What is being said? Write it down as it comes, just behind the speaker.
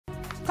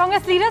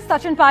Congress leader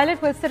Sachin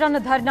Pilot will sit on a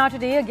dharna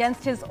today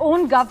against his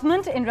own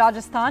government in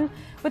Rajasthan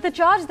with the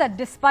charge that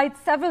despite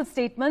several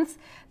statements,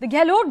 the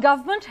Gehlot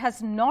government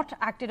has not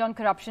acted on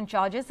corruption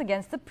charges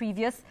against the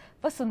previous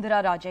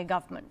Vasundhara Raje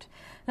government.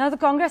 Now, the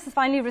Congress has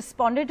finally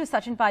responded to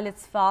Sachin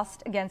Pilot's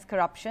fast against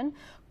corruption,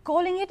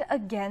 calling it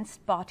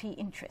against party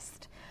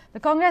interest. The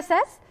Congress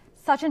says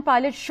Sachin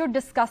Pilot should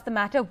discuss the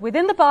matter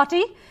within the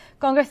party.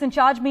 Congress in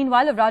charge,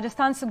 meanwhile, of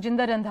Rajasthan,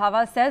 Sukhjinder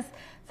Randhawa, says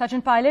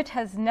Sachin Pilot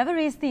has never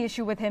raised the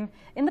issue with him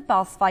in the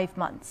past 5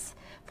 months.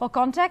 For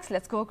context,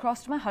 let's go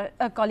across to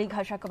my colleague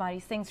Harsha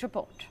Kumari Singh's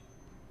report.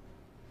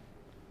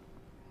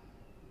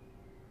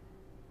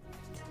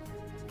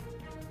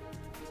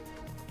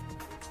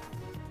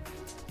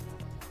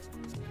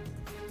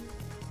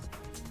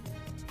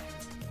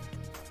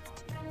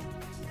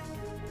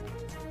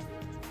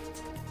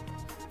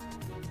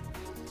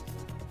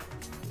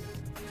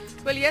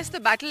 Well, yes, the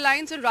battle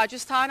lines in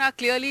Rajasthan are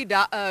clearly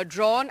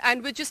drawn,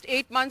 and with just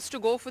 8 months to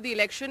go for the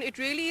election, it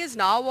really is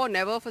now or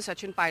never for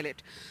Sachin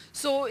Pilot.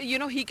 So,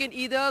 he can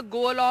either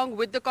go along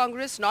with the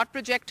Congress, not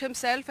project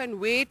himself and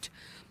wait,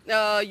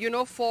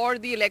 for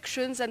the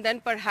elections, and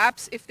then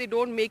perhaps if they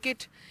don't make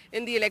it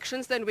in the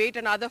elections, then wait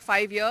another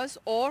 5 years,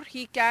 or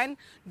he can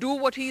do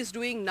what he is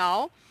doing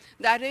now.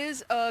 That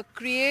is,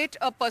 create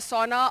a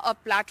persona, a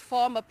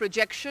platform, a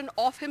projection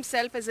of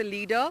himself as a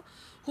leader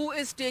who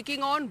is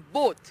taking on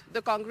both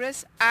the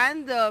Congress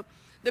and the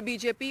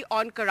BJP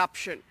on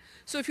corruption.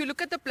 So if you look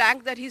at the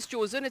plank that he's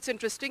chosen, it's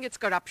interesting, it's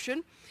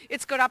corruption.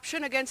 It's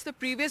corruption against the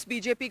previous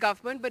BJP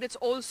government, but it's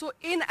also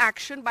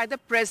inaction by the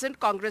present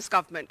Congress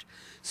government.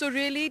 So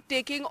really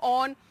taking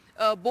on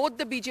both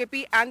the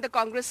BJP and the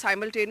Congress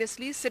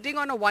simultaneously, sitting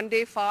on a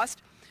one-day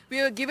fast. We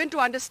are given to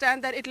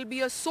understand that it will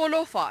be a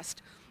solo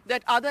fast,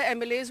 that other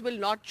MLAs will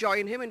not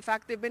join him. In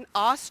fact, they've been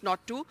asked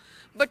not to.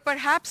 But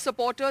perhaps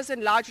supporters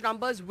in large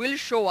numbers will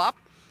show up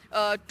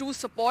to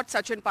support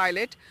Sachin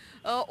Pilot.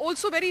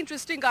 Also very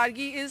interesting,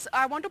 Gargi, is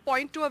I want to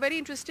point to a very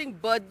interesting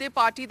birthday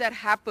party that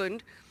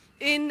happened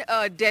in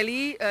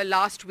Delhi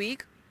last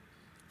week.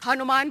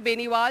 Hanuman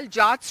Beniwal,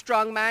 Jat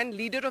strongman,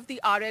 leader of the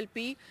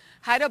RLP,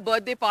 had a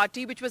birthday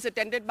party which was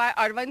attended by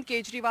Arvind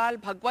Kejriwal,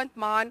 Bhagwant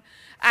Mann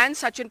and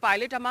Sachin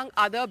Pilot, among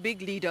other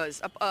big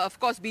leaders, of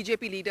course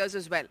BJP leaders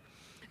as well.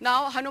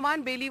 Now,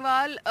 Hanuman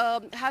Beniwal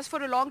has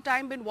for a long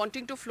time been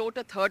wanting to float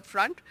a third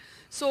front.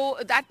 So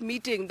that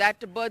meeting,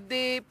 that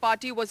birthday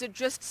party, was it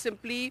just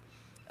simply,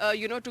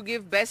 to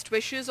give best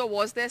wishes, or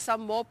was there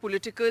some more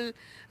political,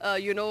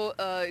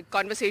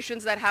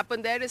 conversations that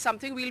happened there, is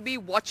something we'll be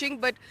watching.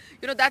 But,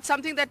 that's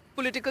something that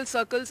political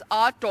circles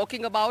are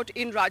talking about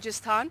in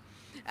Rajasthan.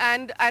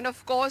 And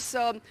of course,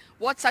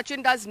 what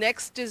Sachin does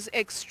next is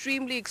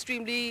extremely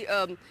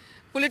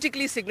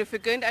politically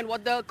significant, and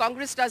what the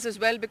Congress does as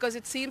well, because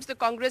it seems the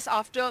Congress,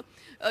 after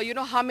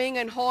humming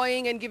and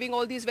hawing and giving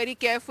all these very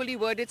carefully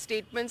worded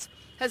statements,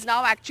 has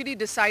now actually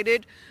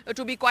decided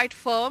to be quite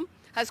firm,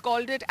 has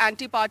called it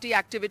anti-party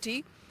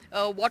activity.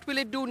 What will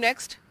it do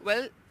next?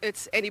 Well,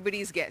 it's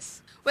anybody's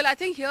guess. Well, I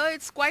think here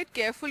it's quite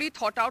carefully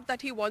thought out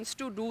that he wants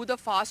to do the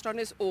fast on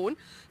his own.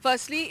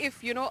 Firstly,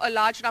 if, a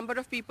large number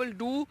of people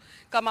do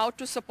come out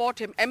to support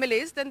him,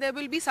 MLAs, then there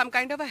will be some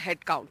kind of a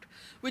head count,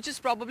 which is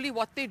probably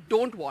what they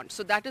don't want.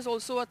 So that is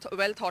also a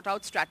well thought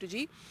out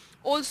strategy.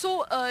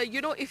 Also,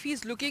 if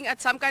he's looking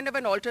at some kind of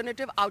an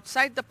alternative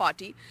outside the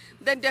party,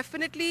 then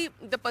definitely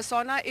the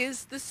persona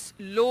is this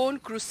lone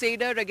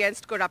crusader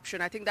against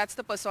corruption. I think that's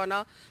the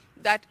persona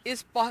that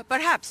is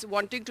perhaps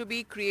wanting to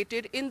be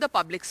created in the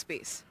public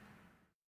space.